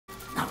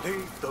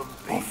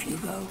Off you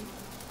go.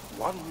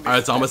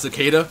 Alright, so I'm a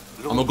cicada.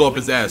 I'm gonna go up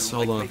his ass.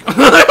 Hold on.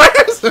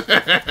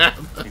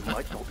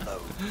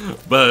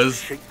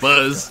 Buzz,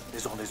 buzz,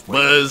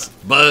 buzz,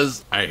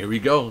 buzz. Alright, here we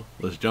go.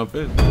 Let's jump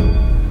in.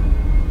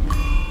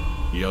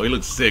 Yo, he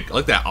looks sick. I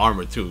like that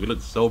armor too. He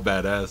looks so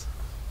badass.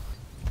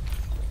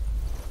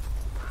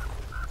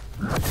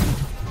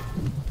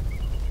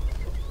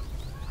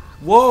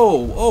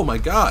 Whoa! Oh my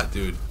god,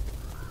 dude.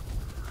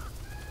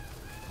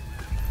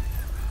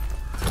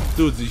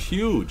 Dude's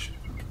huge.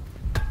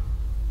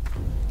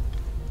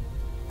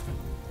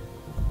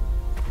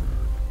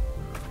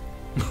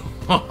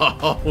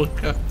 Oh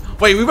my god.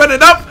 Wait, we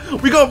running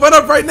up? We gonna run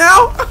up right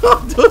now?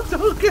 Dude,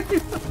 okay.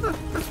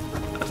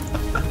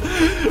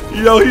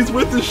 Yo, he's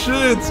with the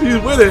shits.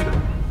 He's with it.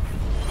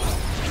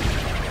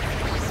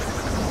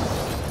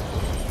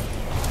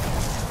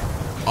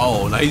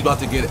 Oh, now he's about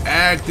to get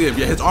active.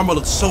 Yeah, his armor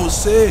looks so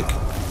sick.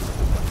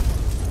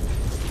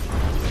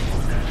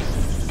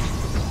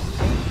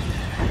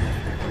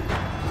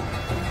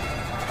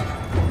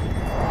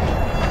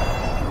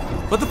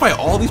 About to fight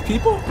all these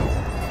people?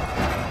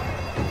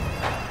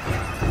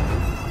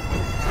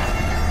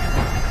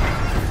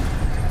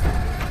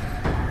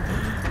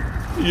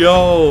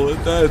 Yo,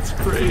 that's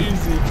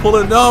crazy.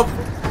 Pulling up.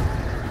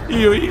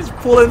 He's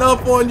pulling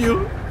up on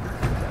you.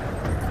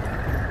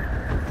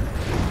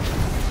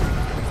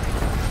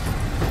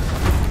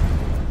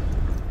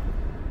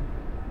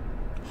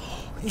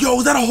 Yo,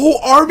 is that a whole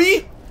army?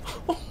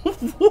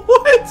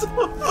 What?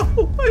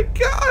 Oh my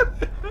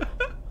god.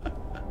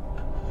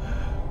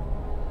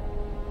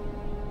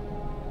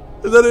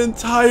 Is that an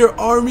entire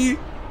army?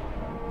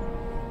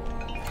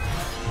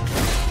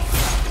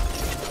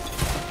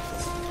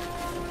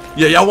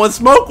 Yeah, y'all want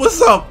smoke?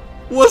 What's up?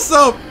 What's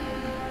up?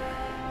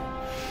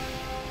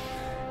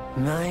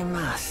 My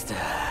master.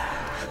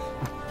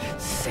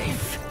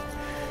 Safe.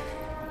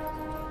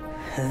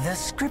 The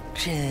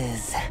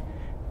scriptures.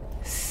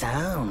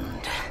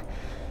 Sound.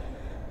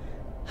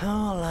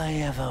 All I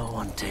ever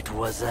wanted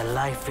was a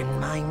life in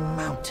my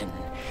mountain,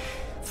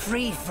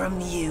 free from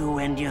you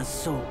and your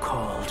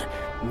so-called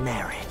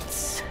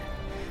merits.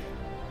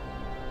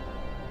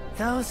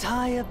 Those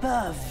high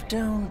above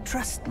don't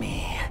trust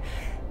me.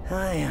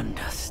 I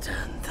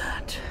understand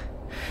that.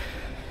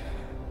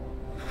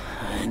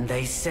 And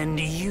they send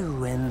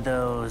you and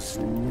those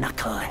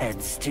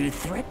knuckleheads to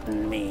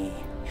threaten me.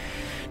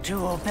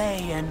 To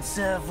obey and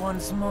serve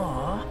once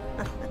more.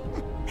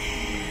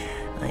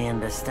 I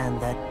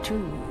understand that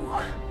too.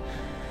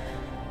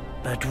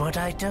 But what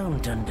I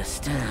don't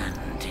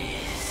understand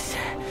is...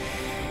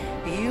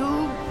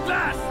 you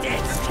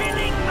bastards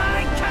killing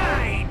my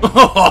kind!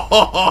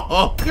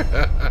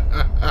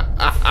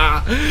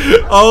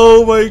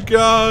 Oh my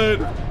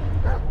god!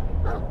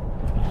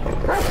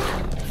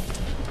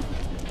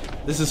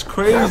 This is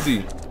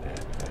crazy.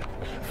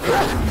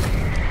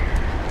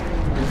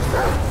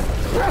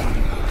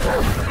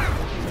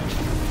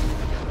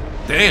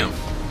 Damn.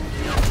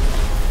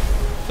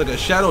 It's like a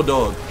shadow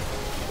dog.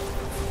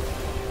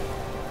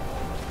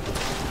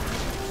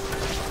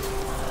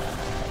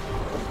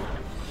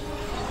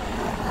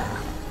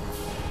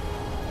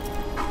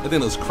 That thing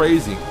looks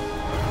crazy.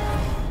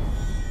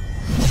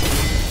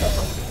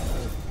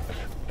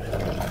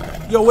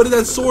 Yo, where did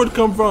that sword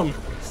come from?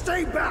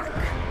 Stay back!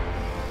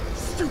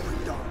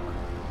 Stupid dog!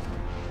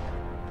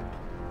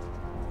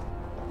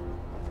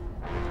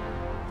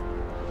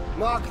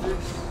 Mark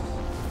this.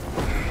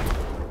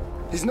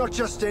 He's not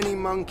just any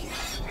monkey.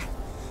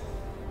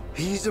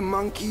 He's a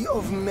monkey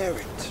of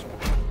merit.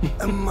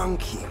 A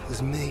monkey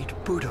was made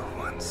Buddha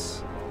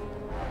once.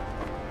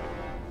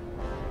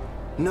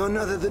 None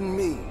other than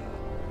me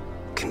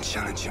can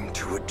challenge him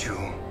to a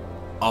duel.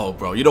 Oh,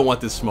 bro, you don't want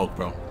this smoke,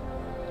 bro.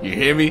 You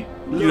hear me?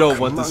 You don't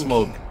want the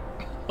smoke.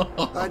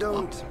 I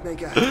don't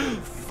make a habit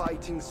of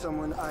fighting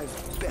someone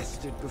I've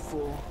bested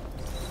before.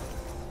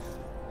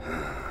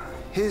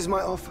 Here's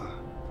my offer.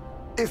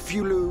 If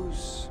you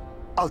lose,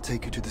 I'll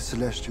take you to the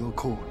Celestial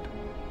Court.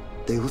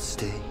 They will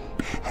stay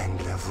and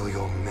level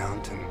your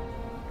mountain.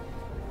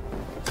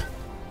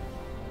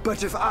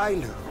 But if I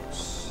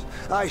lose,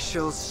 I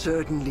shall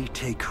certainly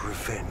take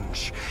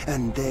revenge,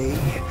 and they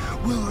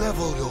will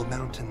level your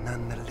mountain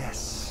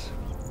nonetheless.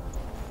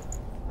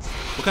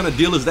 What kind of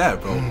deal is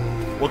that, bro?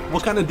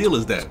 What kind of deal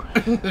is that?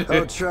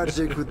 How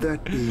tragic would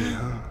that be,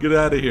 huh? Get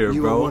out of here,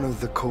 You bro. are one of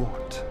the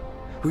court.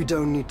 We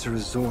don't need to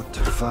resort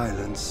to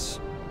violence.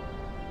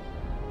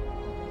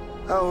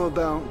 How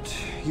about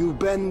you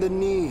bend the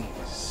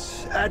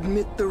knees,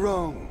 admit the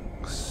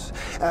wrongs,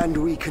 and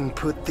we can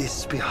put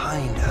this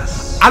behind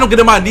us. I don't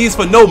get on my knees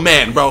for no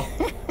man, bro.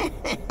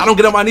 I don't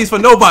get on my knees for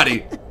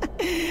nobody.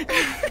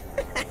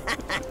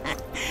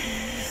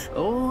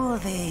 All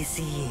these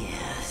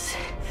years,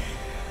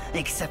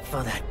 except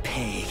for that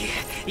pig,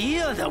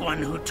 you're the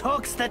one who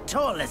talks the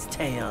tallest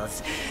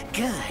tales.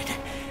 Good,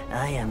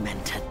 I am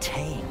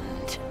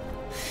entertained.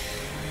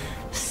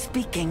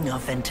 Speaking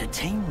of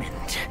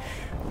entertainment,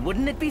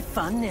 Wouldn't it be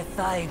fun if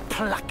I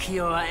pluck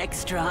your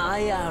extra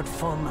eye out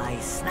for my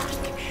snack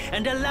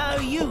and allow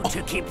you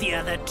to keep the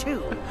other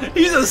two?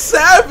 He's a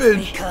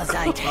savage! Because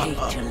I'd hate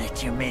to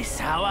let you miss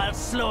how I'll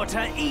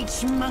slaughter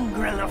each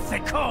mongrel of the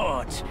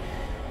court.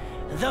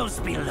 Those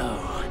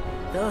below,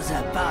 those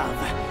above,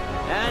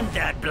 and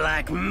that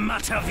black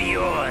mutt of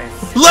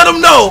yours. Let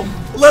him know!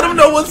 Let him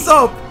know what's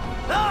up!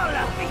 All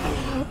of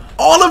you!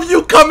 All of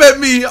you come at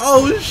me!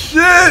 Oh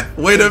shit!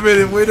 Wait a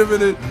minute, wait a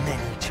minute.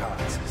 Many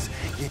chances,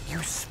 yet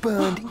you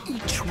spurned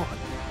each one.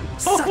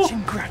 Such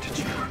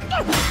ingratitude.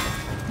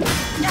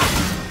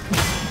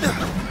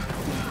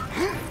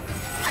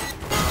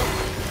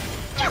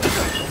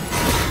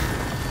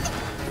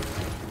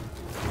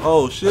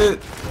 Oh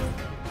shit.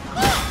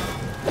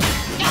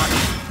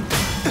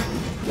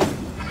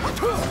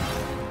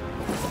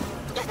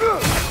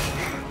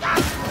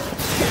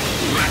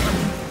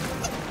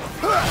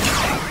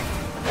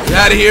 Get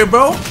out of here,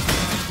 bro.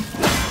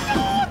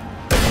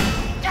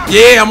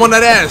 Yeah, I'm on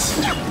that ass.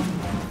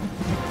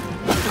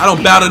 I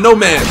don't bow to no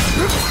man.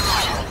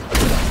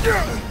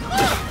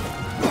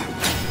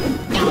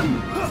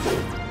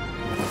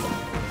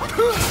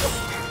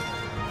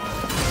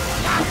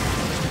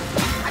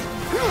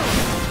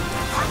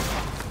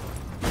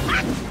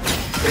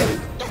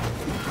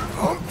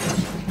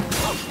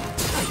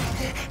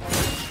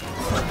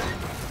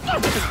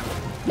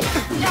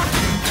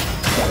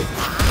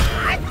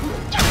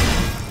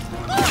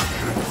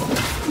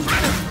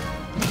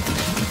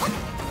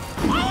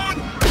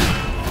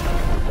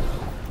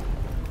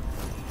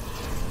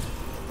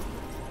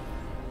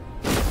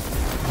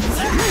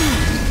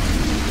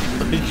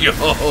 Yo.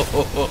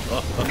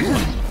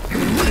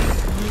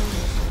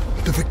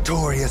 The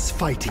victorious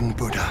fighting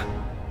Buddha.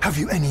 Have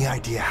you any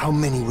idea how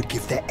many would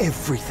give their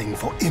everything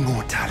for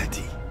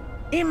immortality?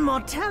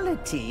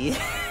 Immortality?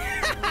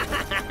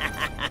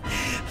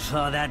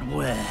 For that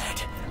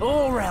word,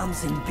 all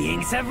realms and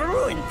beings have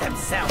ruined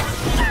themselves.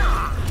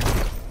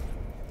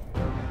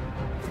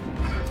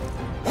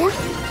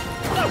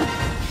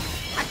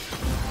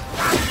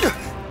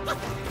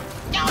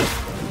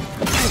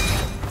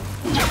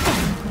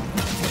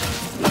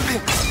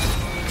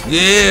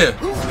 Yeah.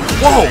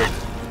 Whoa.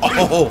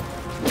 Oh.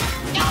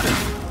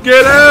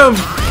 Get him.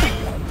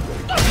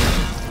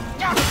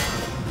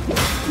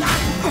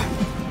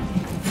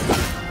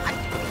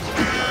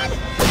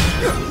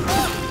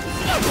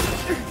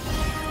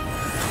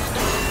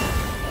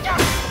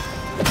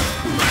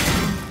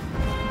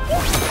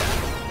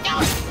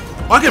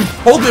 I can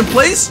hold him in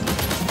place.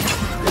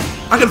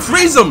 I can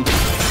freeze him.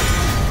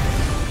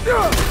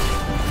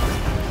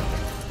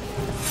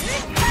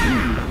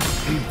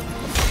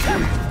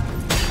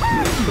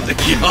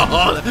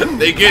 Yo,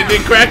 they getting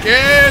it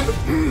cracking!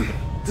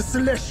 The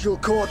Celestial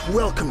Court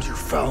welcomes you,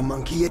 foul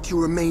monkey, yet you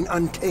remain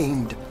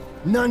untamed.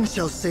 None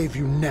shall save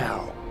you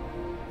now.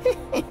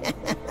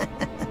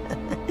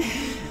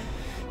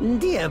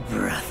 Dear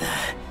brother,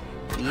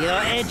 your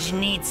edge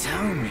needs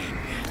honing.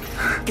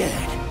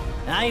 Good.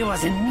 I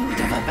was in need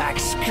of a back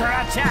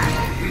scratcher.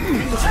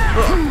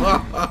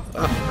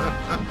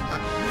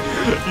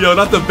 Yo,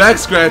 not the back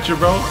scratcher,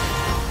 bro.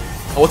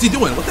 Oh, what's he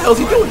doing? What the hell is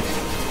he doing?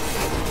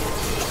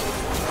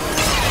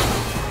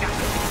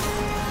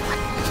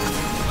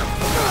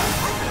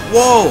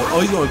 Whoa! Oh,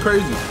 he's going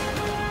crazy.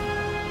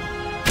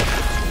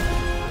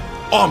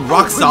 Oh, I'm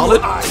rock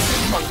solid.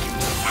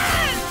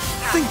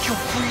 Think you're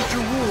free to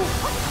rule.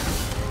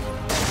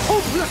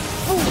 Hopeless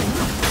fool.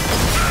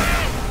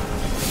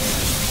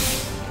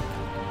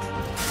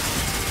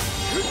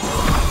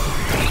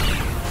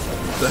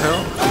 What the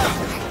hell?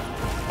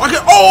 I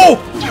can. Oh!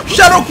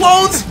 Shadow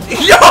clones!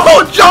 Yo!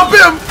 Jump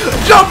him!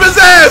 Jump his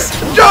ass!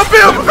 Jump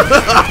him!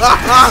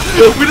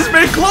 We just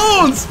made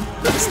clones!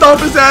 Stomp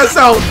his ass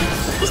out!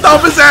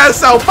 Stomp his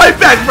ass out! Fight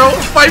back, bro!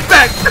 Fight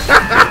back!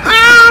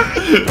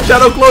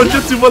 Shadow clone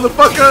jutsu,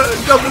 motherfucker!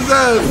 Jump his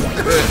ass!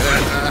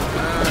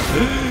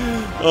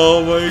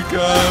 Oh my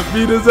god!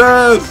 Beat his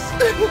ass!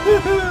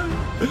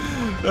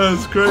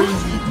 That's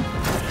crazy.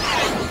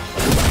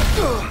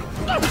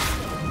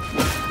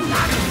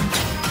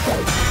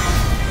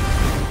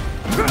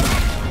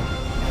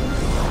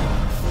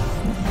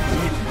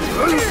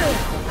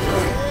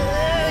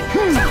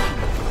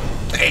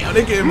 Damn,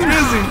 they getting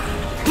busy!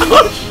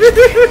 Oh shit!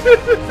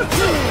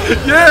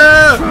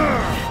 Yeah!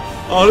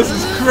 Oh, this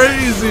is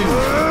crazy!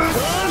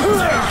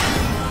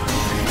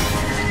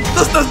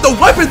 The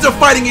weapons are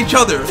fighting each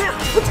other!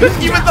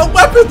 Even the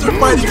weapons are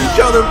fighting each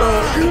other,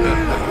 bro!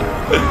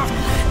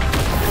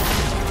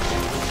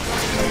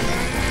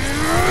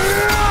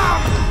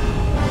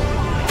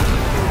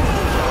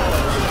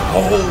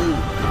 Oh!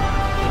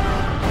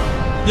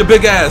 You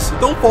big ass!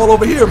 Don't fall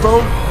over here,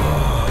 bro!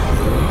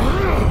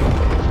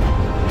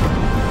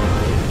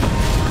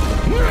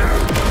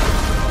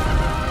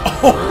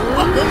 Oh!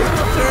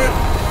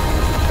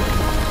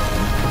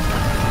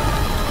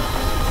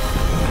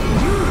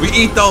 We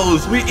eat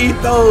those! We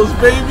eat those,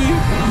 baby!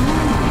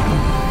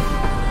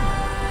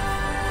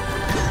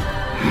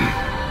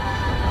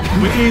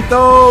 We eat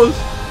those!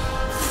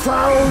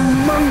 Foul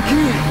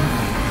monkey!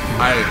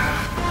 Alright.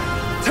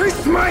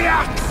 Taste my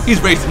axe! He's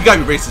racist. He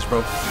gotta be racist,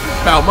 bro.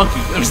 Foul monkey.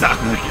 I'm not.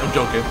 I'm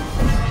joking.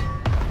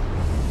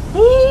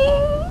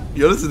 Woo!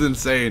 Yo, this is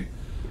insane.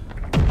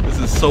 This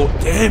is so.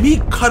 Damn, he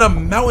cut a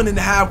mountain in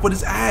half with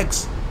his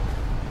axe.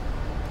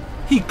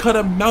 He cut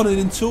a mountain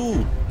in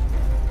two.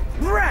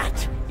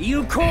 Rat!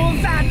 You call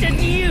that a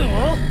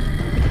duel?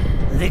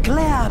 The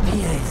glare up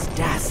here is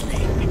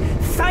dazzling.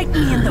 Fight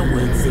me in the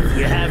woods if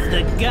you have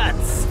the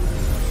guts.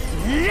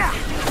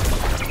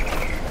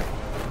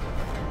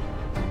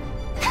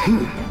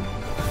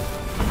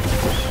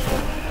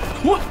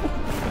 What?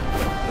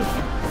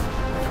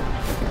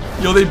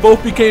 Yo, they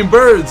both became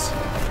birds.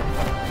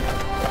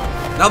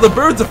 Now the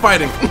birds are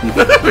fighting.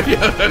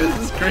 Yeah, this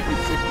is crazy.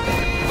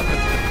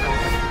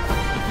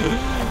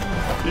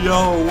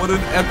 Yo, what an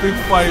epic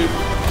fight.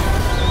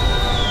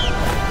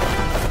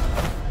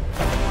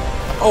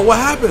 Oh, what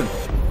happened?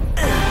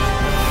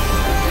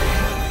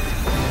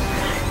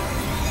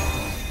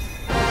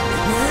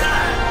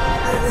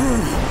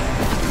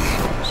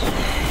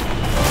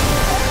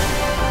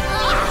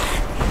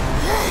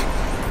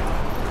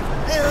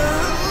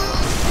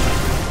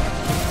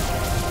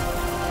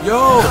 Yo!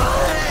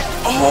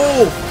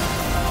 Oh!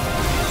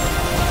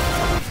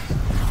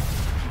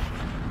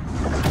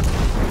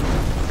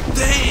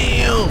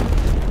 Damn!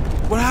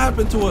 What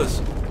happened to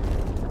us?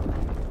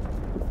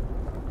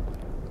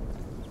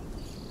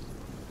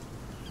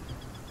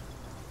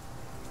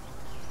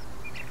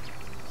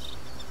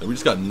 We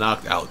just got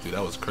knocked out, dude.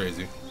 That was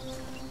crazy.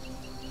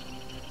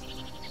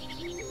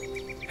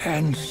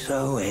 And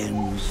so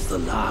ends the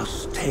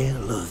last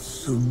tale of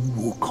Sun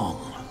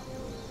Wukong.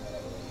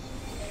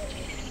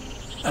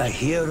 A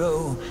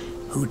hero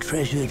who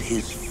treasured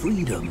his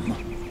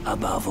freedom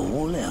above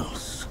all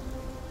else.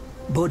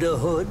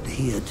 Buddhahood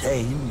he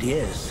attained,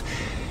 yes,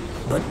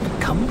 but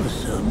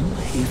cumbersome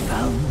he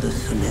found the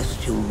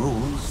celestial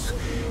rules,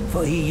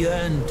 for he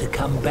yearned to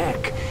come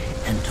back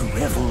and to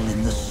revel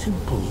in the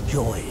simple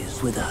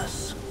joys with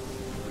us.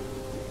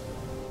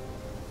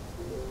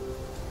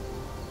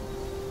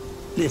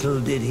 Little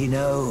did he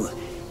know,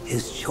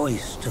 his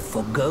choice to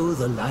forgo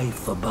the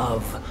life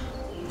above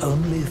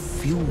only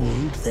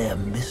fueled their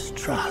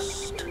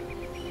mistrust.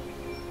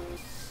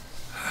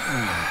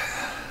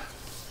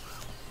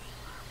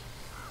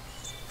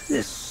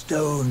 This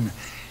stone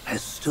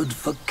has stood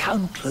for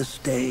countless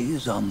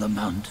days on the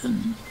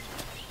mountain.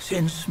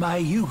 Since my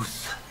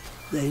youth,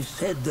 they've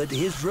said that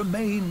his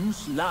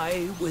remains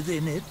lie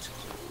within it.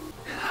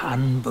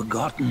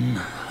 Unbegotten,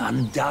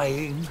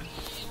 undying,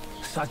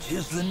 such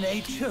is the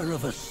nature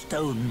of a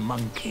stone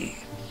monkey.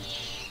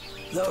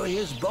 Though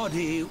his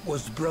body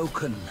was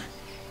broken,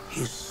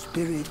 his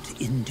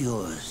spirit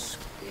endures.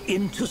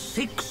 Into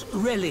 6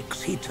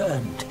 relics he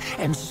turned,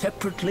 and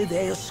separately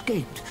they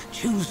escaped,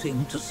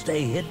 choosing to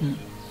stay hidden.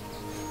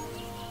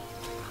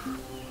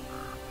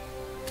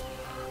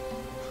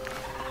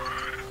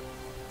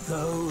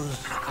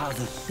 Those are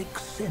the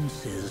 6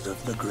 senses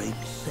of the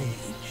great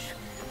sage.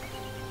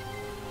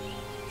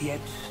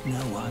 Yet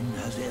no one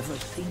has ever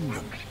seen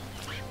them,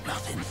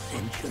 not in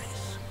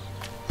centuries.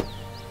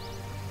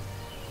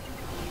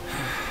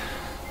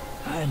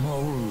 I'm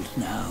old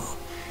now.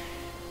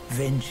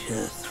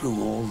 Venture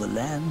through all the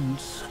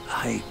lands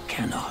I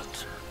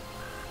cannot.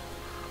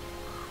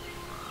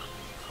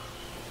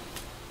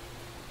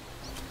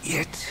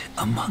 Yet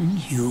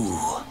among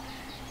you,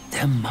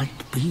 there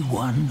might be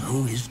one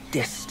who is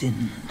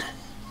destined.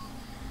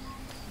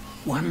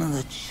 One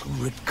that shall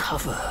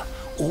recover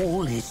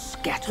all his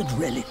scattered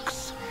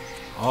relics.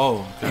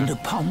 Oh, okay. And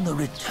upon the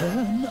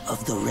return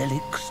of the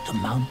relics to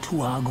Mount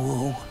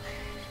Tuaguo,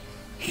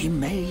 he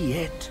may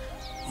yet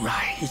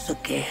rise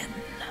again.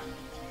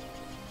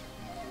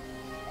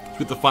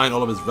 Good to find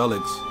all of his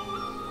relics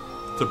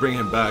to bring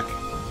him back.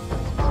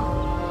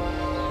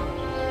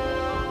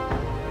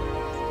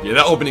 Yeah,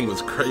 that opening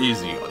was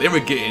crazy. They were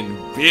getting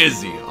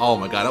busy. Oh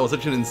my god, that was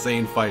such an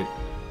insane fight.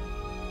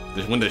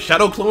 When the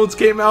shadow clones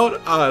came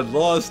out, I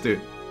lost it.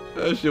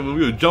 That shit, we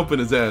were jumping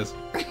his ass.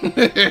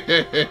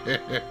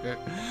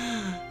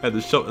 Had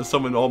to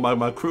summon all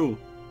my crew.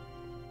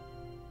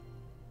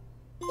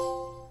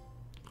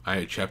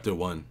 Alright, chapter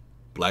 1.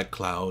 Black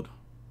Cloud,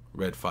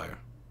 Red Fire.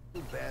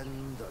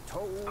 Bend the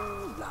toe,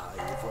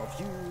 life of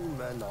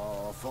human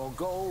or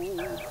forgo.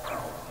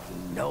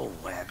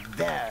 Nowhere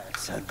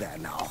better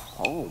than a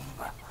home.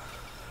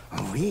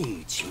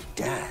 We cheat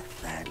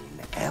death and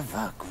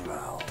ever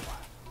grow.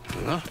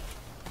 Huh?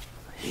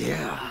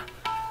 Here,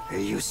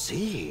 you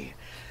see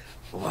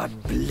what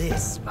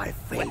bliss my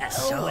fate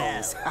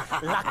shows.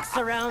 Luck's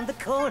around the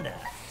corner.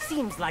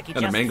 Seems like you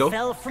And a just mango?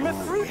 fell from a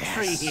fruit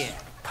tree Yes, here.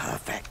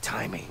 perfect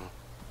timing.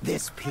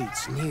 This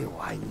peach knew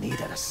I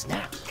needed a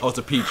snack. Oh, it's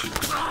a peach.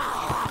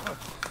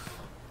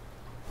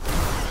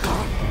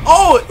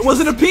 Oh, was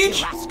it a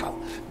peach? Rascal,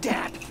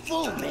 Dad,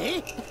 fool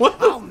me. What?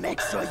 I'll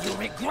make sure you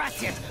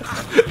regret it.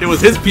 It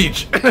was his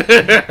peach.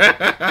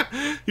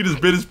 He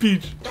just bit his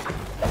peach.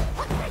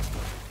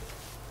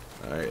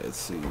 Alright, let's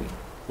see.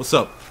 What's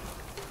up?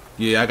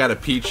 Yeah, I got a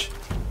peach.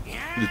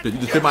 You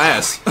just bit my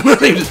ass.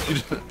 You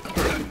just-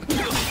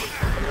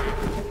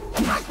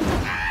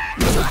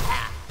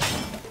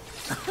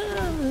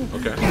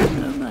 Okay.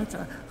 No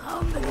matter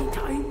how many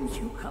times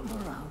you come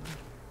around,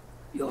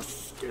 you're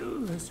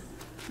still as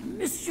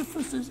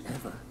mischievous as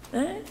ever,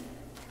 eh?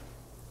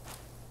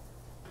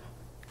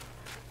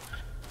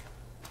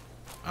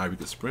 Alright, we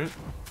can sprint.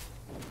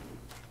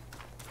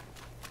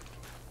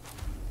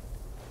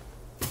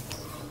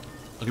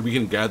 Okay, we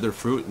can gather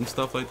fruit and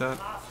stuff like that.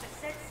 Master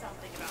said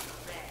something about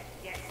prayer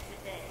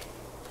yesterday.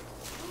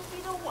 Who'll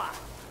be the one?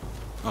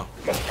 Oh.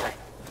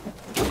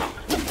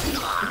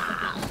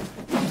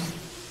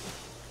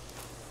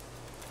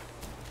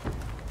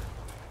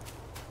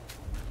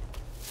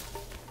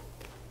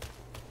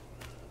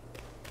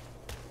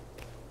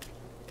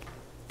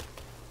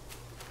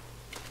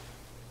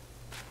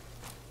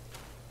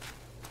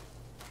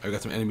 I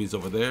got some enemies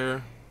over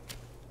there.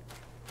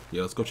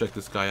 Yeah, let's go check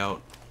this guy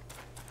out.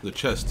 The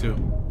chest too.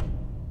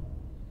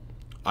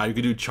 You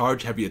can do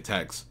charge heavy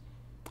attacks.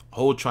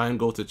 Hold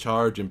triangle to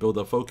charge and build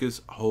up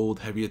focus. Hold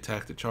heavy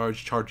attack to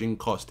charge. Charging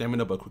costs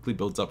stamina but quickly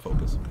builds up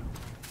focus.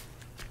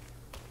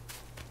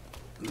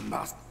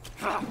 Must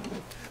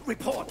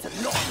report to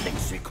Lord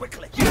Lixie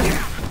quickly.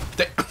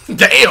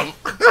 Damn!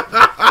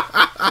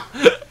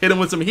 Hit him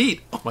with some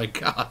heat. Oh my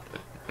god.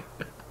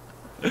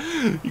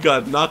 You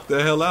got knocked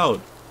the hell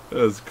out.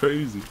 That's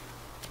crazy.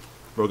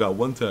 Bro got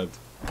one tapped.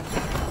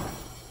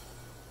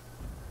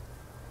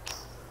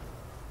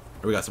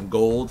 We got some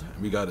gold.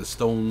 We got a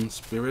stone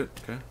spirit.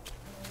 Okay.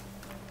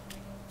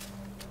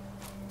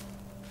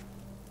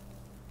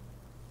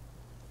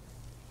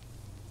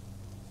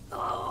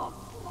 Oh,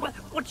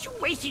 what you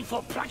waiting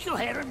for? Pluck your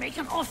hair and make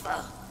an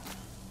offer.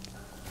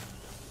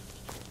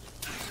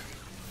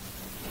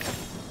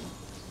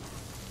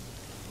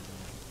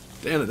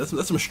 Damn it,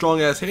 that's some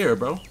strong ass hair,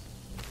 bro.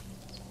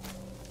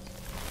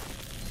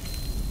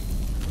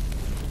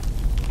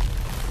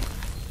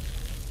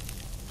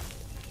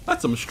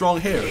 That's some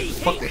strong hair.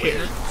 Fuck the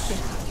hair.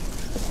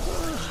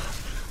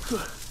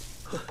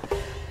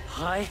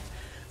 I,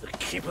 the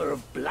keeper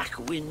of Black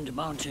Wind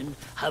Mountain,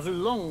 have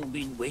long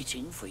been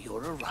waiting for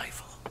your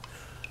arrival.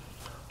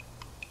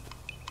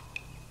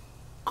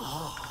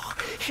 Oh,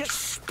 his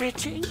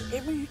spitting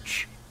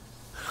image,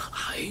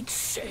 I'd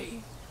say.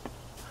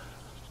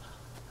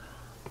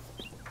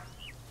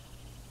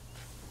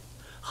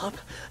 Up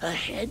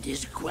ahead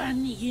is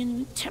Guan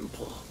Yin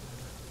Temple.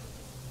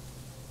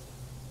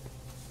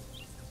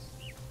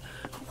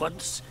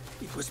 Once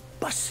it was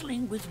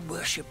bustling with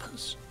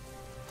worshippers,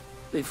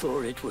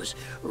 before it was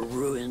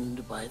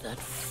ruined by that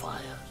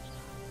fire.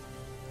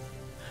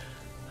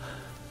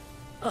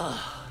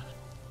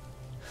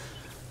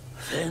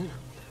 Then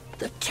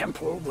the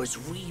temple was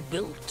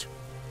rebuilt.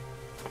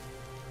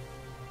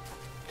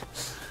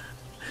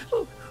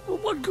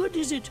 What good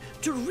is it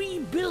to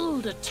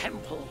rebuild a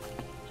temple?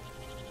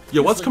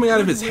 Yo, what's coming out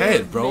of his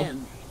head, bro?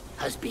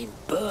 Has been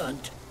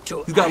burnt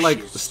to He's got like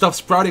ashes. stuff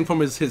sprouting from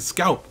his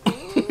scalp.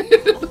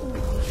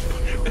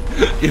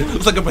 It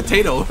looks like a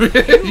potato.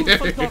 You've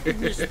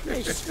forgotten this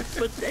place,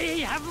 but they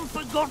haven't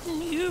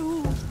forgotten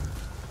you.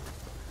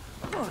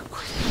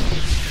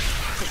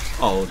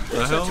 Oh,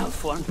 the It's a hell?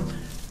 tough one.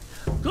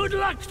 Good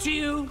luck to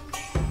you.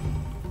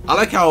 I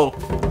like how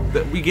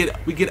that we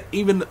get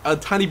even a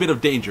tiny bit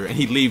of danger and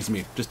he leaves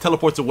me, just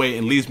teleports away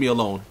and leaves me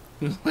alone.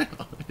 He's like,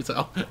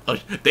 oh,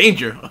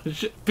 danger, oh,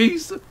 shit,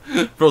 peace.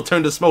 Bro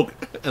turned to smoke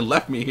and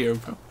left me here,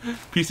 bro.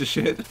 Piece of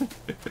shit.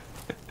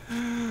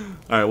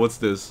 All right, what's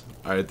this?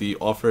 All right, the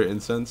offer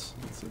incense.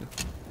 Let's see.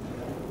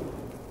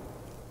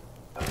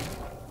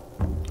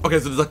 Okay,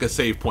 so there's like a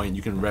save point.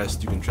 You can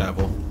rest, you can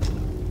travel.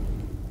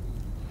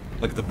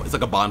 It's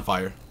like a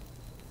bonfire.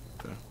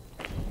 Okay.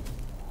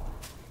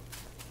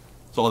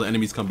 So all the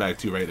enemies come back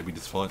too, right? That we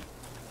just fought.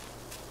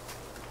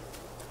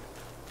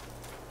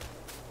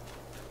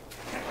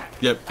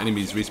 Yep,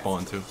 enemies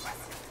respawn too.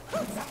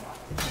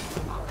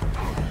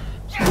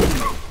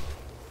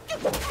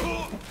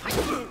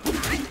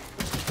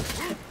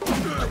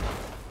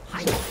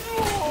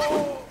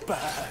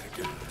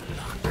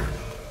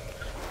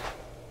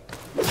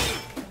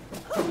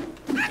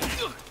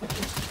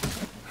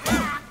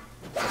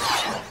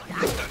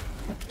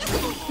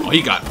 Oh,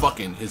 he got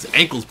fucking, his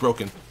ankle's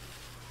broken.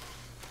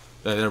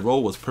 That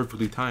roll was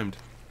perfectly timed.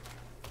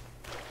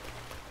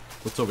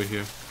 What's over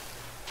here?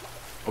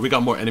 Oh, we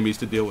got more enemies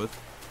to deal with.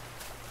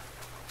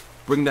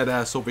 Bring that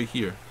ass over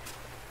here.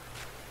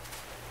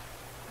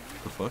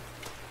 The fuck?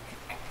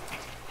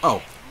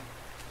 Oh.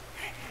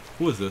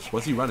 Who is this?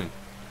 What's he running?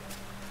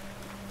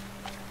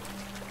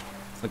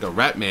 It's like a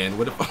rat man.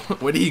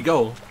 Where did he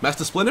go?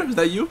 Master Splinter? Is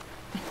that you?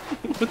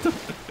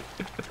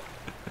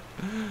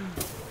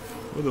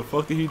 Where the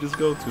fuck did he just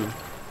go to?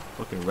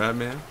 Fucking rat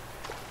man.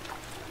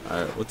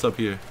 Alright, what's up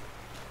here?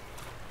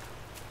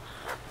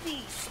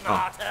 Be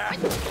smarter.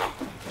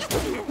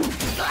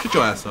 Shut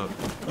your ass up.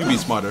 You be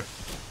smarter.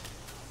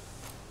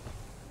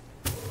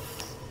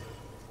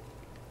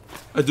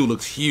 That dude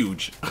looks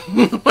huge.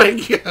 Like,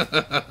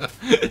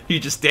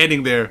 he's just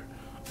standing there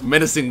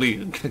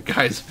menacingly.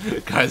 Guy's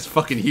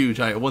fucking huge.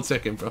 Alright, 1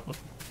 second, bro.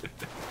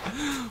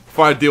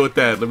 Before I deal with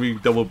that, let me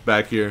double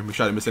back here. Make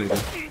sure I didn't miss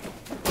anything.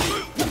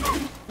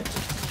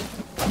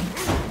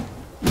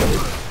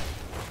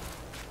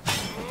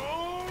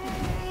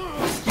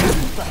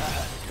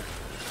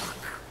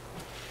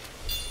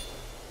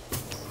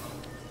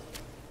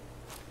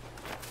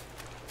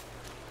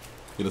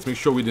 Okay, let's make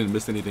sure we didn't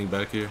miss anything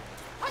back here.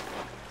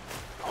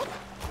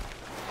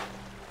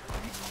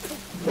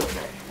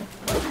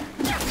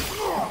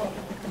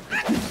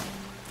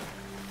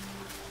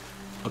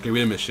 Okay, we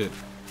didn't miss shit.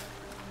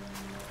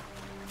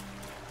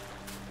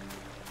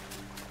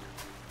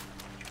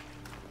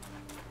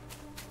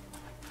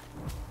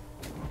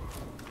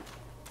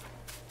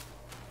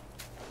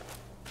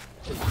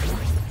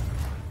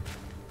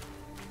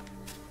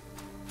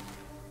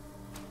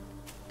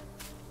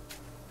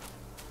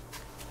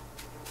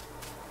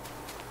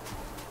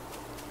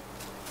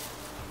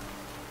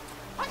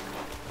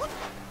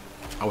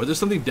 Oh, is there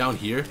something down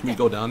here? Can we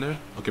go down there?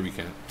 Okay, we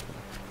can't.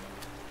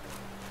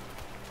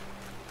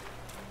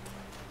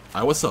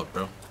 Alright, what's up,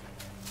 bro?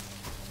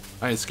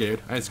 I ain't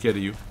scared. I ain't scared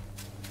of you.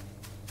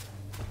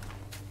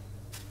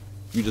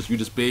 You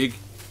just big.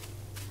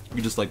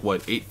 You just like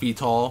what, 8 feet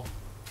tall,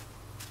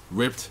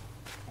 ripped,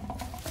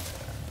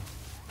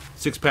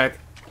 6-pack,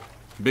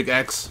 big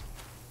X,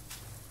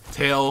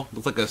 tail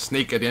looks like a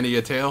snake at the end of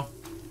your tail.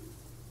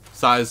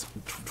 Size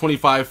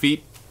 25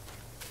 feet.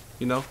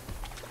 You know,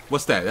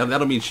 what's that? That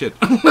don't mean shit.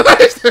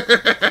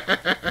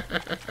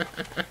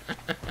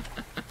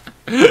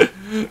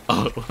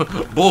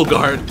 Bull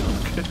guard.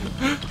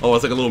 Oh,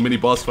 it's like a little mini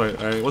boss fight.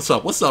 All right, what's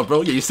up? What's up,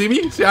 bro? Yeah, you see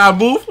me? See how I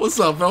move? What's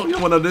up, bro? You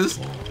don't want none of this?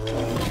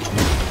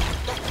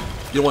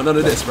 You don't want none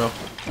of this, bro.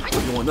 You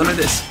don't want none of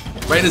this.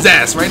 Right in his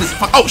ass. Right in his.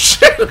 Oh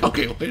shit.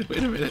 Okay, wait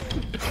a minute.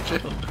 Chill.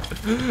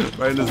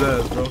 Right in his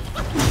ass, bro.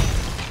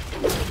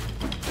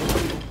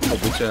 Oh,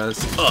 bitch ass.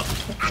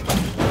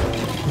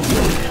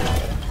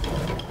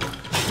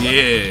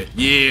 Yeah,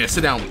 yeah.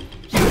 Sit down,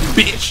 you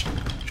bitch.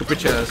 Your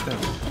bitch ass down.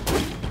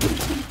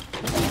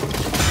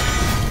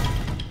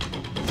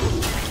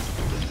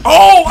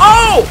 Oh,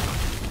 oh!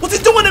 What's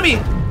he doing to me?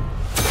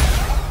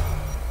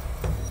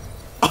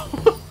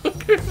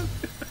 Okay.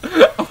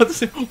 I'm about to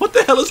say, what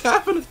the hell is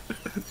happening?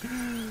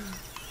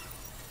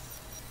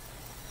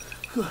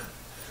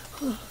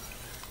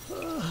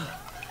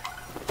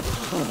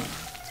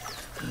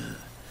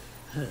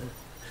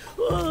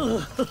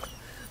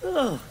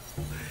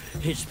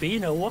 It's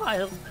been a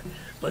while,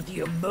 but the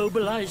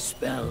immobilized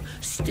spell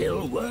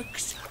still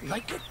works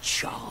like a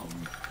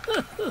charm.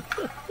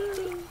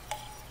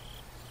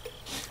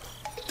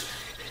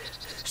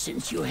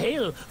 Since you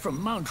hail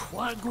from Mount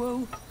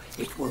Huaguo,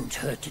 it won't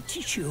hurt to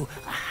teach you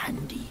a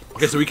handy.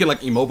 Okay, so we can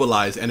like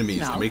immobilize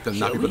enemies Now, and make them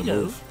not be able to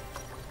move.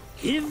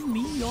 Give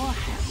me your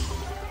hand.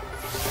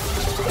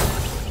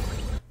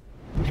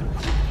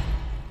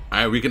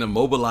 Alright, we can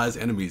immobilize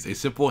enemies. A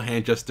simple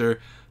hand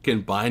gesture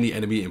can bind the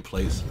enemy in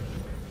place.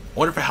 I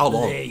wonder for how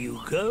long. There you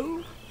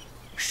go.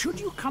 Should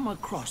you come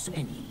across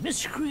any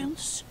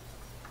miscreants,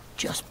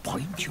 just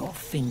point your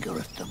finger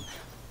at them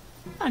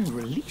and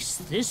release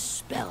this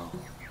spell.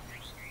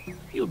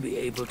 You'll be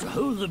able to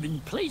hold them in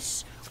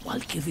place while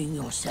giving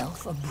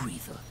yourself a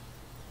breather.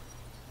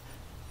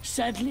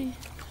 Sadly,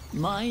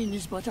 mine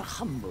is but a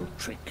humble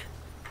trick.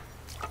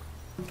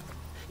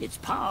 Its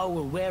power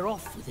will wear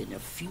off within a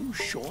few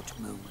short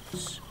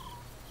moments.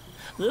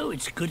 Though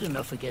it's good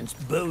enough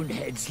against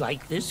boneheads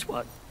like this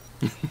one.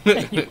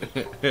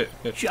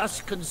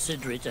 Just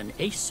consider it an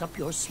ace up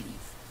your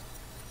sleeve.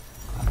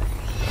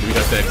 We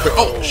got that quick.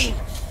 Oh, shit.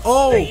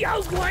 Oh! The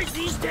young boys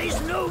these days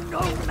know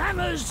no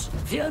manners.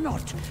 Fear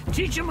not.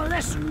 Teach them a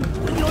lesson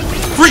with your new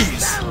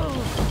Freeze! spell.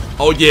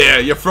 Oh yeah,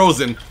 you're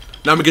frozen.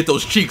 Now I'm gonna get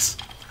those cheeks.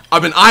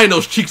 I've been eyeing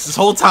those cheeks this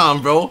whole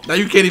time, bro. Now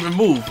you can't even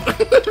move.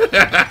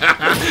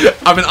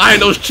 I've been eyeing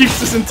those cheeks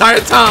this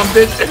entire time,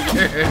 bitch.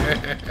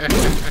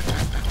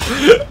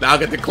 Now I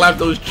get to clap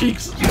those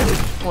cheeks.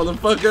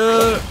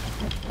 Motherfucker.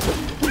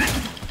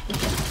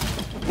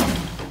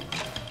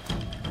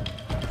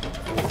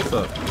 What's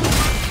up?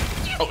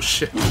 Oh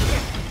shit.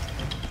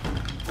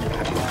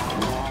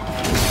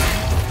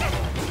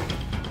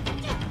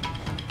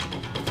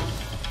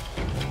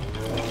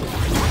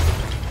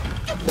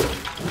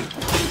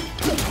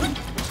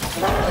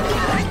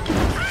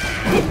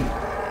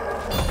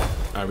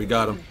 Alright, we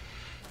got him.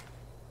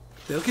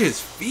 Look at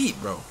his feet,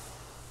 bro.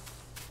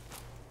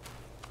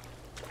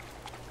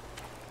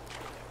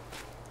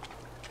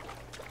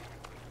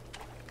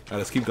 Alright,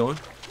 let's keep going.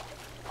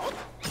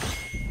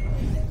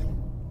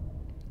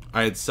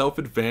 Alright,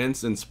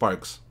 self-advance and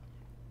sparks.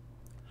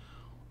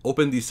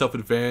 Open the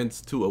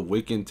self-advance to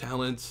awaken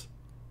talents.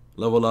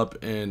 Level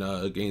up and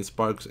gain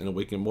sparks and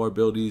awaken more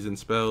abilities and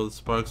spells.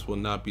 Sparks will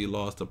not be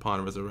lost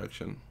upon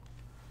resurrection.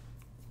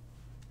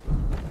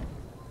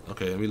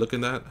 Okay, let me look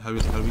in that. Have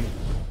we?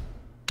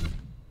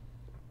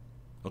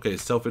 Okay,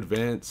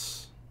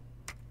 self-advance.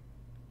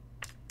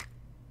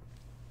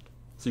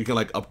 So you can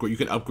like upgrade. You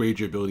can upgrade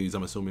your abilities,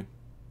 I'm assuming.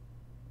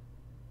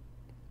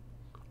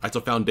 Alright,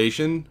 so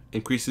foundation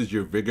increases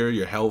your vigor,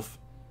 your health,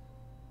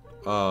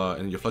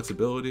 and your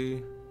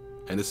flexibility.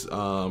 And this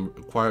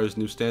requires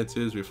new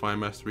stances, refine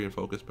mastery, and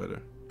focus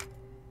better.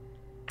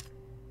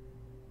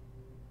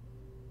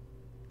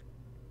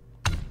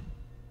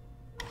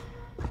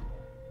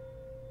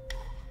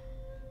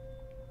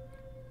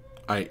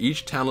 Alright,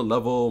 each talent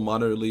level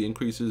moderately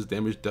increases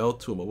damage dealt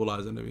to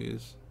immobilize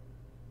enemies.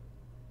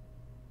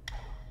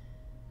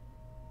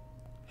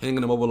 Hitting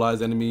an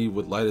immobilized enemy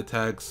with light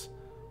attacks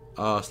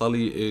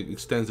slightly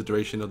extends the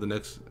duration of the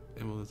next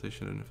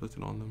immobilization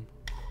inflicted on them.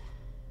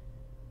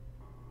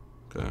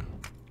 Okay.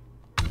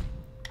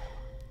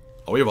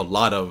 Oh, we have a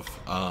lot of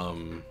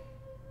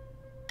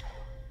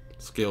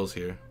skills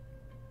here.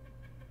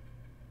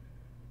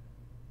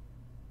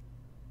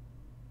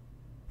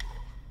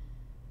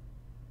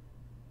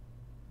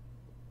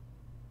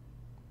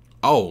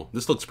 Oh,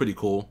 this looks pretty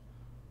cool.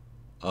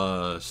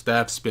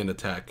 Staff spin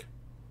attack.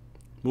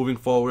 Moving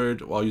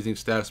forward while using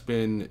staff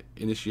spin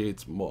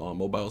initiates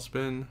mobile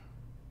spin.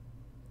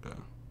 Okay.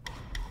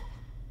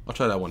 I'll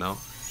try that one out.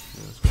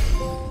 Yeah, that's good.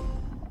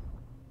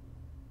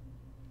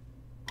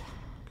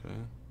 Okay.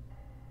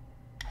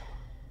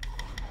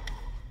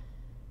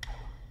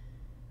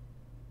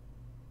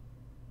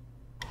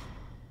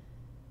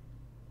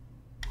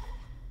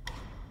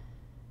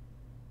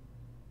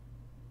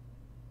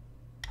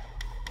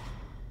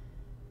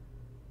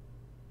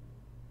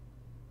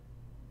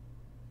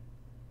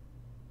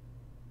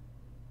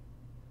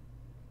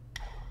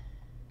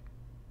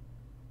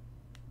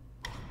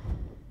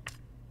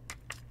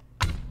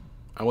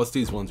 And what's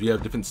these ones? We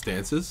have different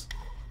stances.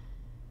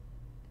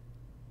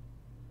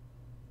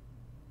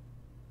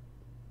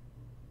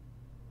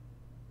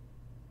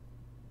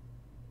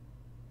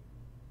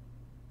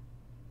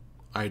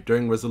 Alright,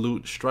 during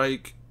Resolute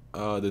Strike,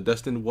 the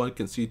Destined One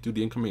can see through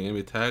the incoming enemy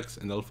attacks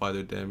and nullify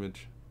their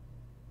damage.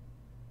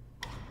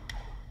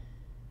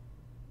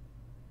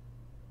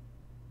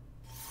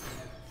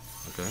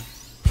 Okay.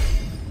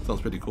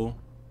 Sounds pretty cool.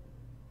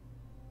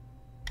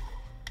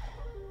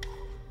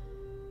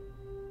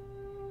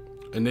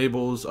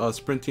 Enables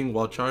sprinting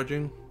while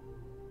charging.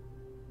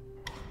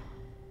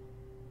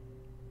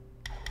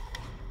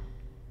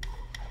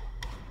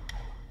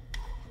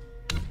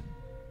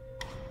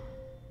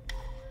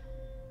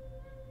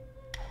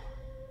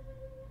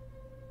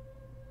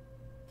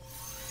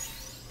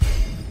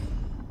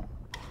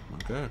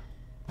 Okay.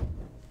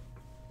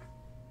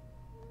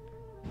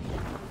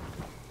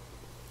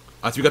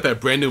 So we got that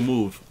brand new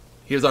move.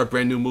 Here's our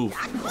brand new move.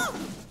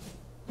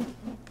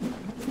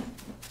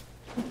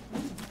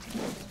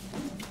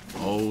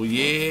 Oh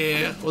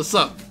yeah, what's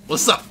up?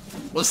 What's up?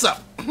 What's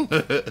up?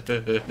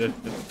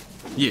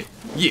 Yeah,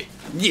 yeah,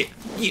 yeah,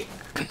 yeah.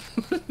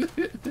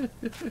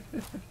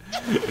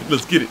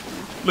 Let's get it.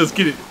 Let's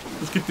get it.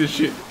 Let's get this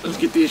shit. Let's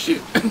get this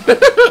shit.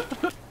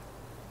 Alright,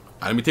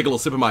 let me take a little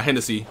sip of my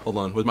Hennessy. Hold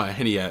on, where's my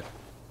Henny at?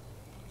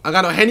 I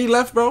got no Henny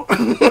left, bro.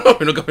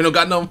 we don't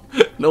got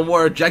no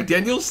more Jack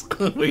Daniels.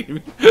 Wait,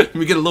 let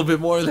me get a little bit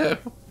more of that.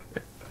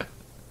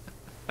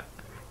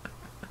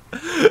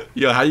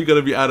 Yo, how you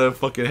gonna be out of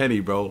fucking Henny,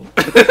 bro?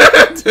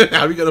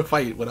 How you gonna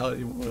fight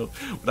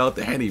without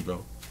the Henny,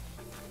 bro?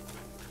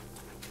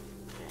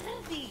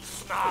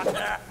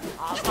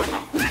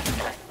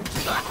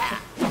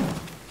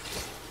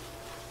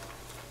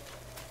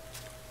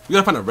 We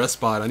gotta find a rest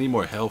spot. I need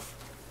more health.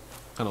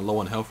 Kind of low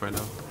on health right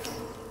now.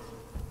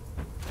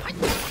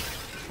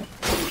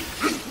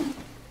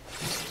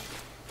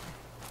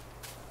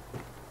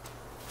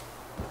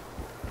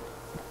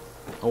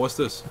 Oh, what's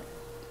this?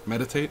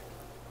 Meditate?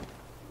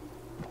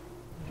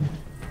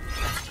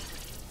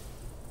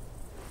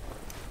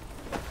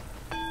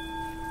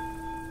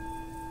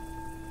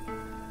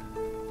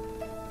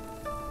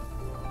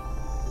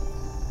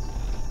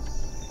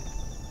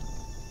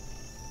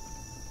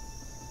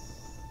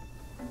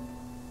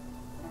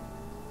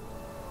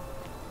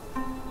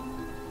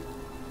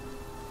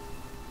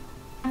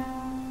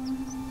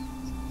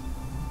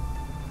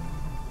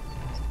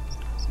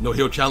 No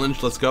heal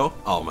challenge, let's go.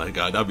 Oh my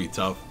god, that'd be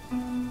tough.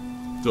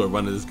 Do a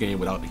run of this game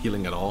without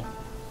healing at all.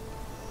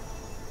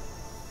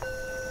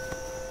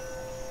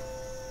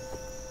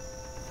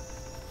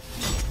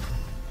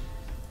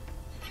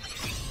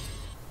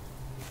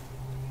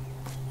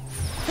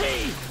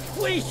 Hey,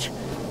 wait!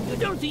 You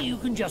don't think you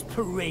can just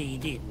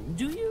parade in,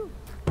 do you?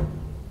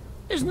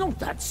 It's not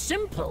that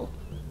simple.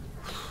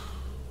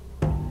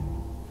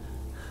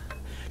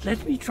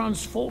 Let me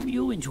transform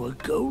you into a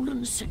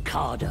golden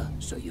cicada,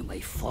 so you may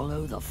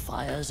follow the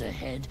fires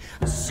ahead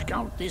and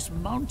scout this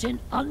mountain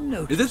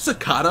unnoticed. Is it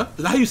cicada?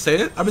 Is that how you say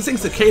it? I've been saying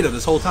cicada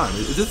this whole time.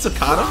 Is it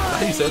cicada? Is that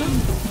how you say it?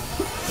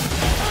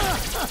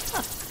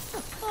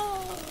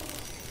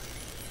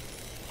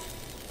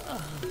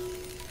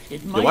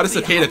 It Why is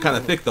cicada kind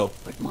of thick though?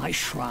 But my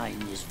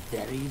shrine is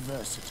very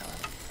versatile.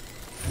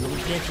 You'll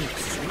get it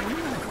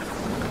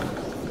soon.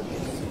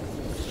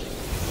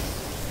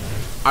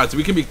 Alright, so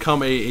we can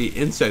become a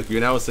insect. We are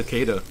now a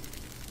cicada.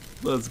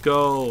 Let's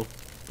go.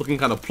 Looking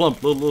kind of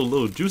plump,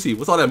 little juicy.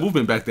 What's all that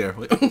movement back there?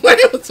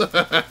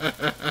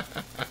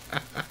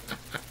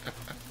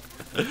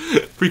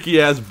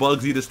 Freaky ass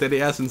bugs eat a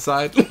steady ass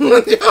inside.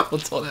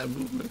 What's all that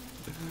movement?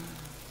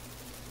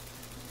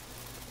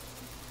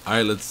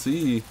 Alright, let's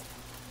see.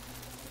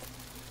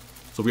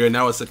 So we are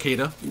now a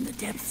cicada. In the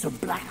depths of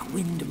Black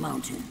Wind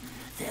Mountain,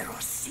 there are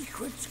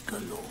secrets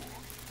galore.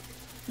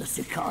 The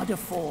cicada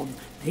form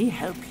may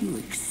help you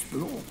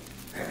explore,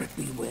 but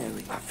be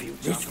wary.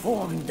 This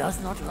form does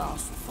not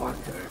last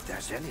forever.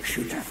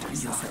 Should you find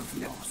yourself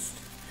lost,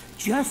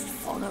 Just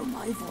follow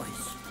my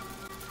voice.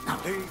 Now,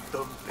 Leave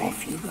them be.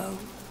 off you go.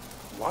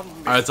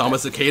 Alright, so I'm a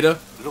cicada.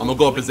 I'm gonna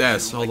go up his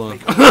ass. Hold on.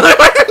 You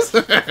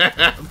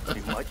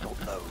might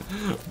not know.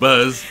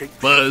 Buzz,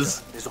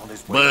 buzz, Is on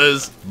his way.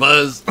 buzz,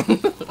 buzz.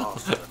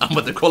 Master. I'm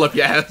about to call up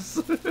your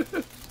ass.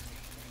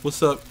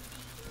 What's up?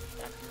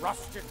 That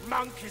rusted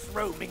monk is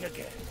roaming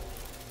again.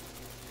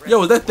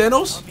 Yo, is that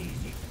Thanos? I'm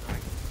easy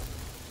tonight.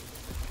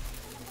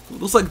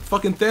 Looks like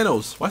fucking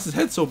Thanos. Why is his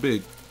head so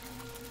big?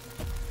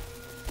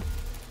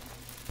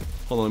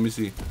 Hold on, let me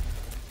see.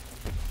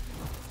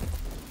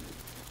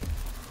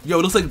 Yo,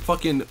 it looks like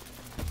fucking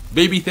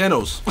baby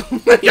Thanos.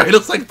 Yo, he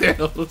looks like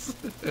Thanos.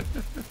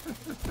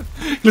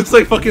 He looks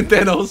like fucking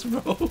Thanos,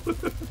 bro.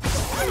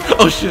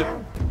 Oh shit.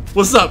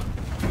 What's up?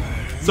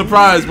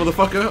 Surprise,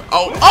 motherfucker.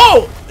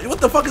 Oh! What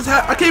the fuck is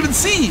happening? I can't even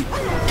see.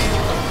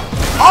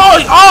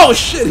 Oh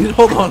shit.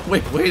 Hold on.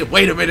 Wait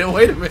a minute.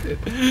 Wait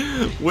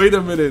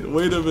a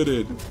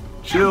minute.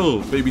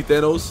 Chill, baby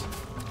Thanos.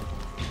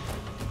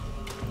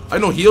 I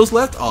know heals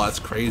left? Oh, that's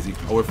crazy.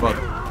 Oh, we're fucked.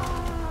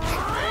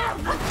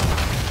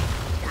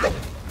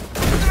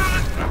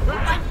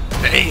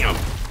 Damn.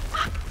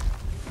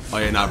 Oh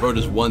yeah, nah, bro,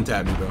 just one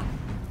tap me, bro.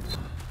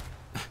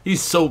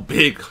 He's so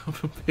big.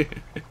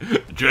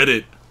 Dread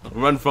it.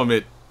 Run from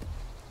it.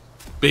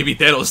 Baby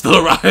Thanos still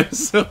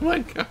arrives. Oh my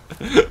god.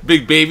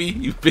 Big baby,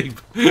 you big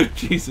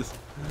Jesus.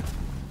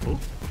 Oh.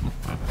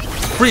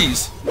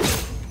 Freeze.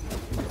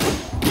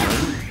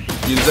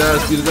 Beat his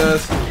ass, beat his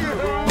ass.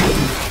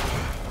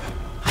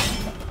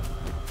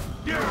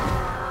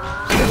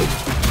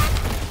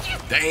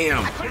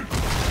 Damn.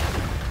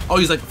 Oh,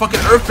 he's like fucking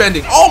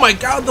earthbending. Oh my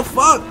god, what the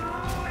fuck?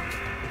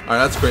 Alright,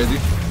 that's crazy.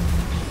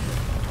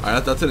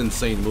 Alright, that's an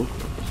insane move.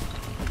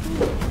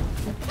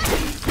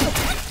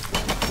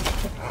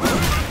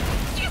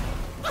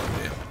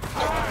 Damn.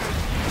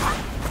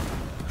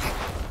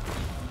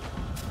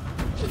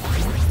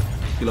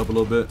 Heal up a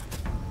little bit.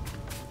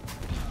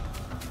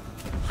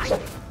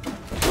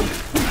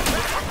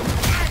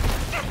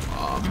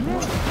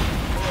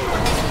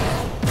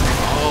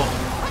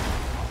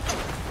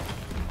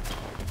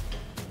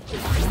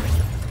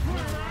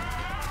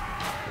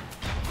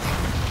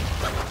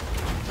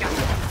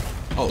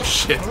 Oh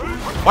shit.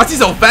 Why is he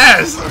so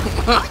fast?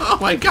 Oh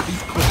my god,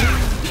 he's quick.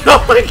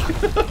 Oh my god.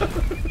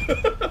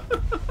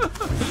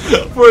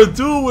 For a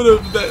dude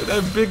with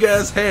that big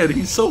ass head,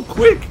 he's so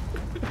quick.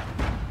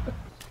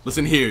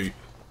 Listen here,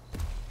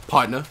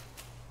 partner.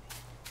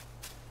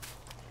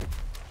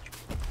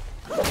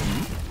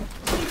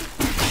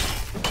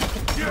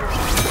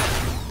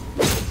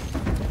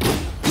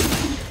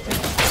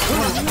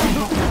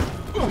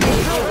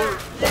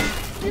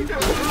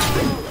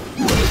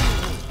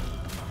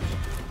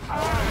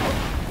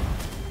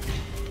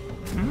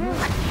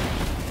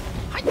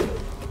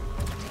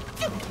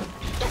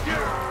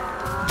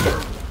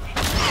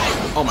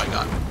 Oh my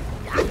god.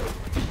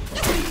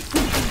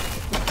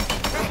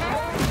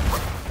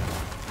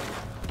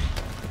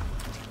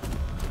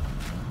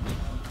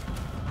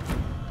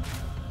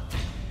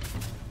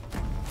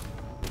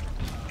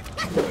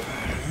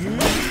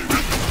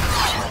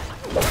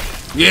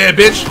 Yeah,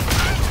 bitch.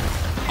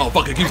 Oh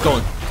fuck, it keeps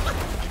going.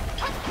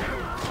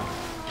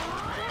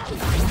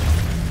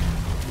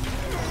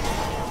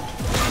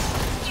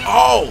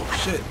 Oh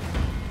shit.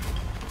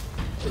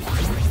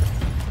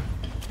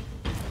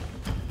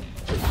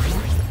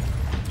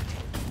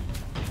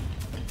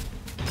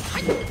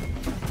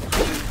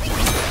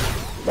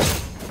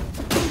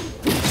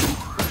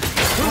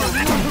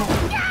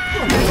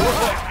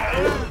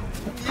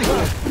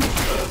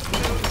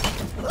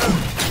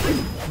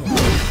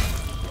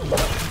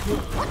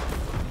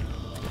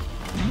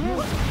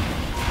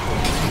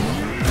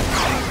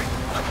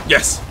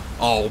 Yes.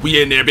 Oh,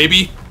 we in there,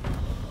 baby.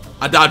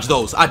 I dodged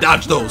those. I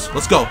dodged those.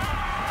 Let's go.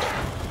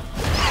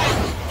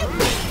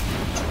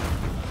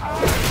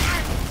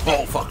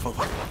 Oh, fuck, fuck,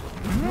 fuck.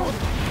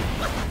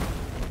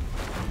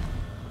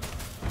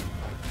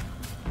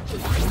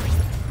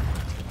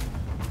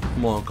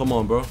 Come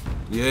on, bro.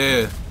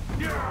 Yeah.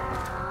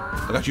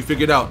 I got you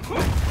figured out.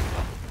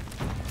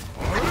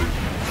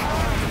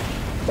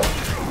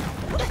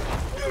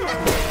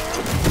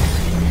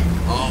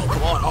 Oh,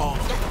 come on. Oh.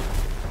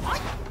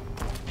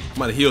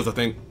 I'm out of heals, I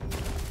think.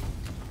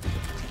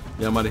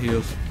 Yeah, I'm out of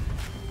heals.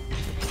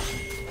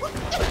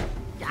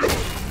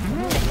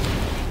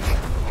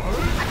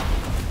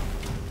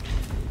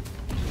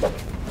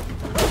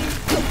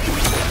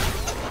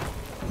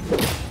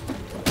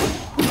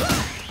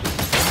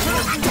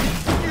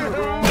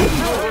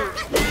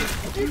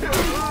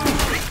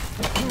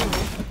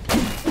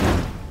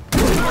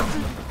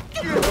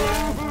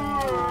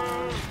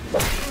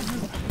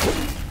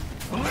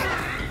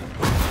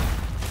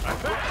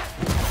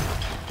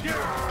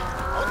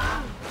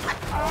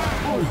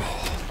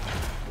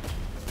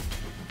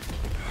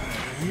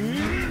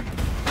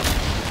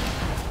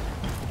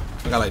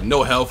 I got like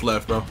no health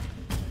left, bro.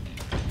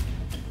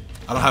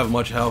 I don't have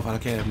much health. I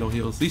can't have no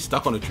heals. He's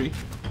stuck on a tree.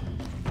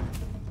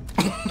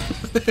 I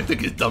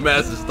think his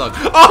dumbass is stuck.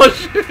 Oh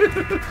shit!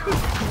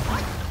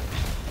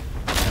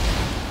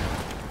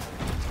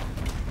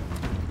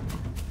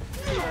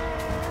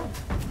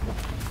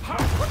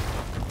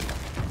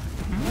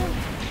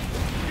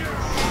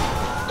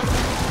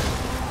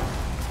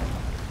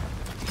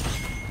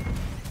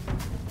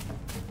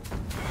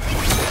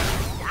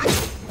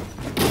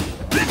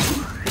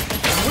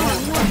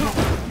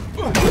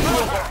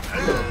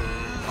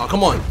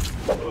 Come on.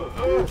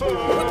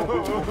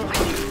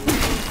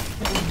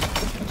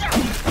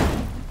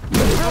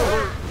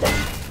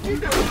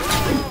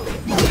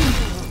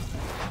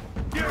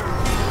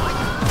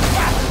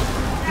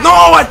 No,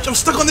 I'm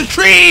stuck on the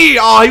tree.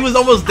 Oh, he was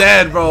almost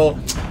dead, bro.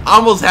 I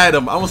almost had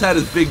him. I almost had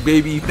his big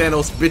baby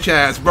Thanos bitch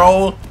ass,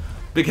 bro.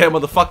 Big head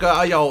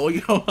motherfucker. Yo,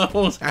 I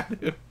almost had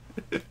him.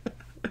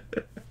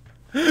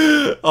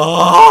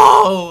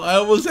 Oh, I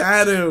almost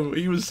had him.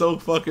 He was so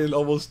fucking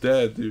almost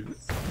dead, dude.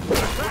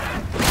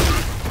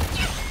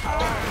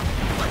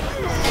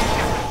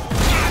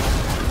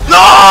 No!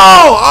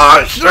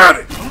 Oh,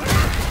 shit!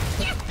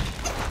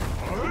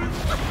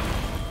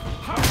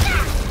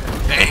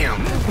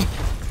 Damn.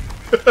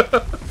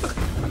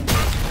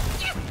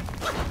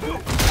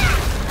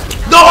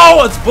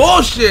 No, it's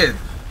bullshit.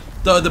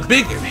 The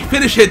big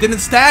finish hit didn't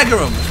stagger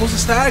him. It's supposed to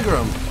stagger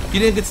him. He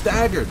didn't get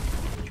staggered.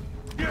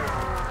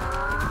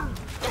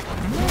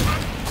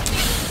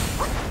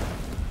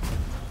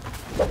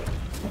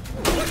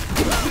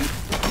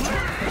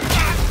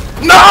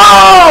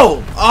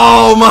 No!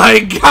 Oh my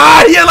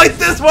god! Yeah, like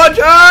this one,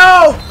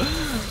 Joe!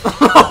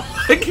 Oh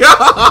my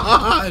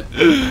god!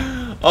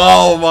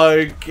 Oh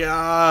my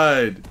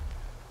god!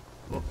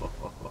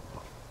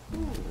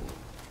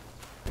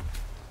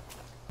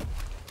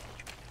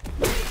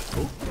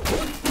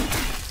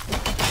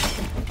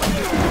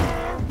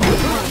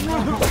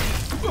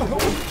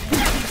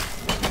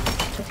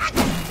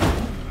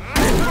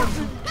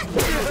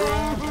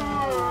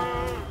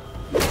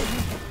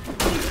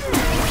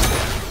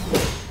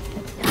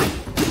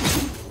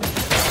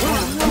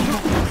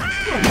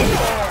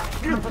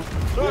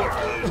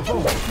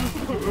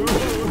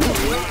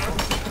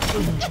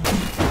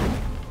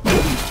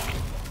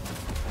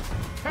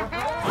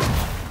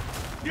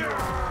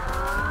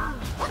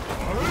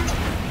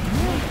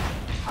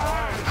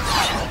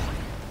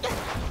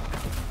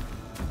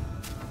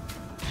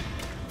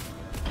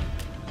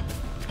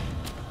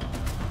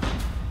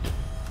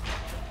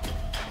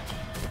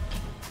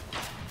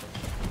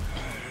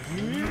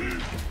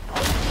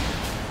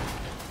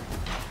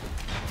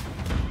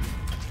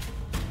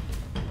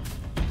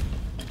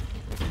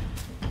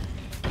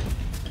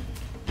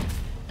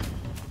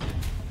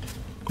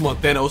 Come on,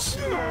 Thanos.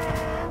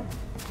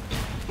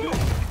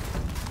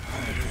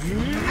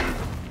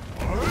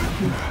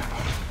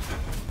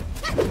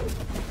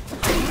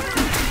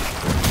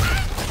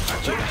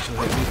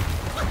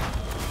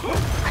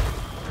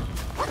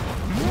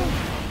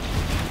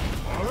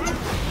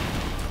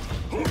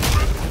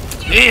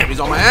 Damn, he's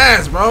on my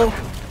ass, bro.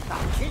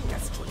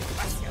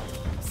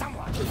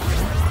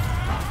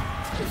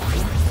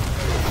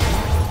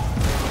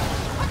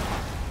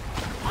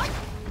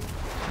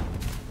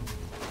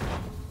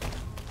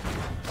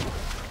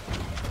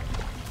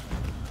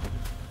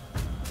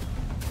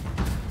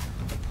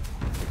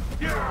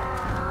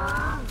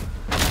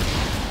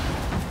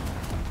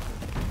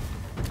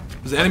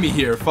 There's an enemy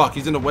here. Fuck,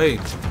 he's in the way.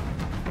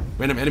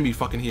 Random enemy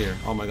fucking here.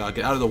 Oh my god,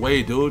 get out of the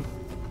way, dude.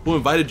 Who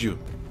invited you?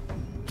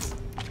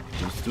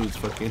 This dude's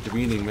fucking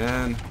intervening,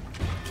 man.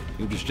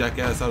 You just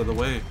jackass out of the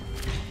way.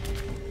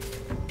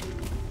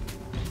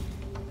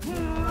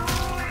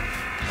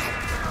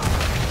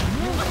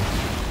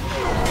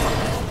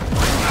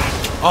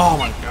 Oh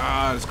my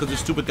god, it's because this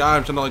stupid guy,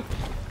 I'm trying to like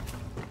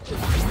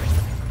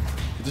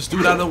get this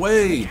dude out of the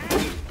way.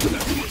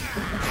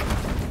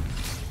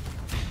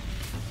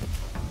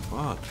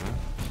 Fuck, man.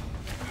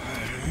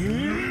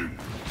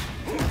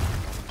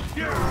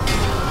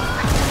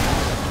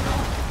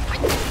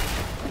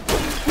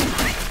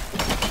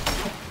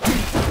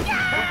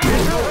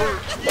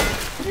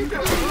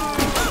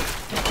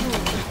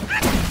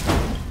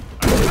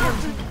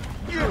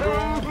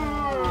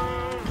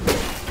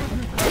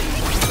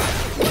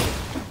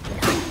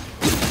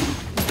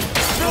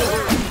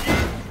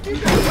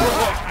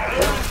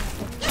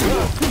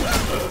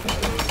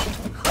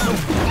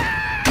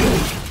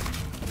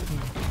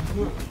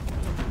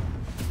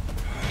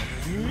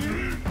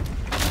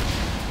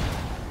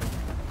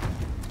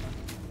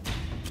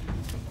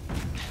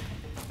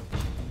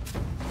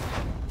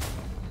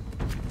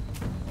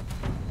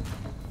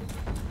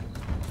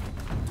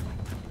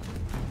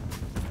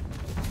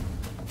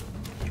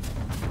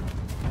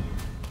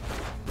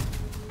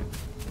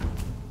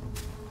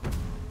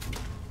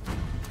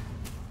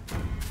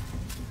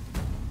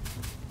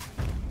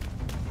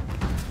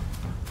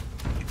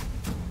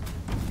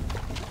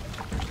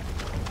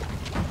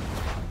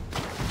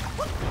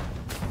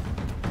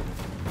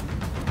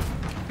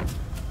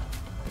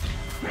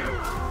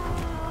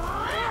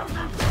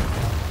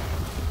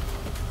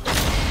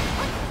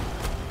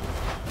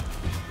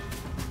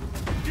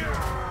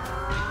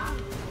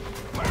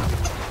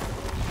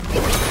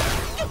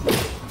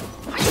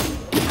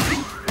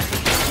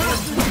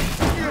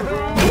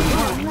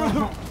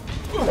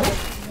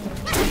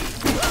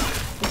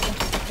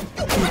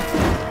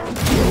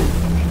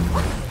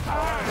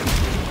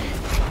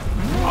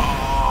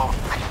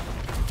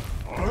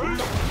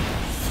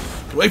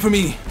 Away from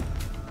me!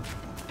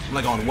 I'm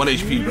like on 1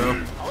 HP,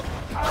 bro.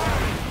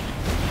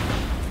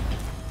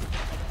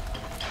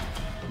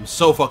 I'm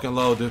so fucking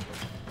low, dude.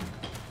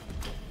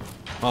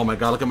 Oh my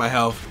god, look at my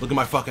health. Look at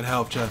my fucking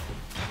health, chat.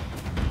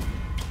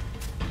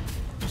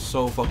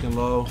 So fucking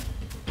low.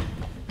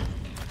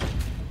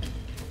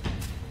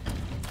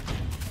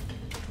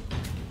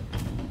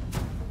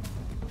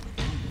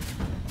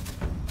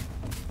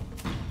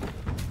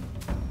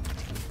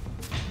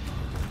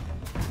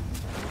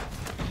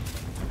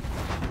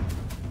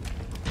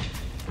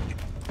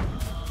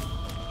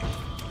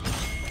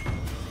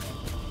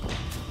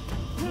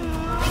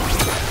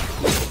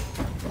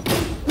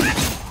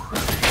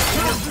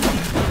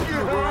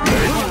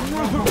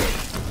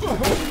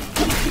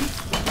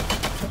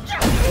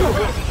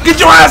 Get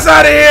your ass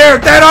out of here,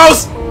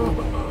 Thanos!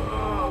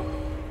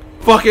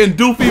 Fucking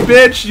doofy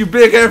bitch, you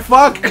big head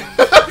fuck. Get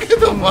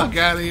the fuck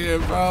out of here,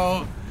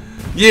 bro.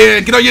 Yeah,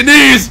 get on your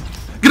knees!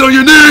 Get on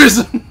your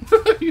knees!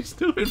 You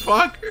stupid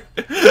fuck.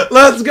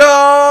 Let's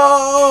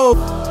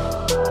go!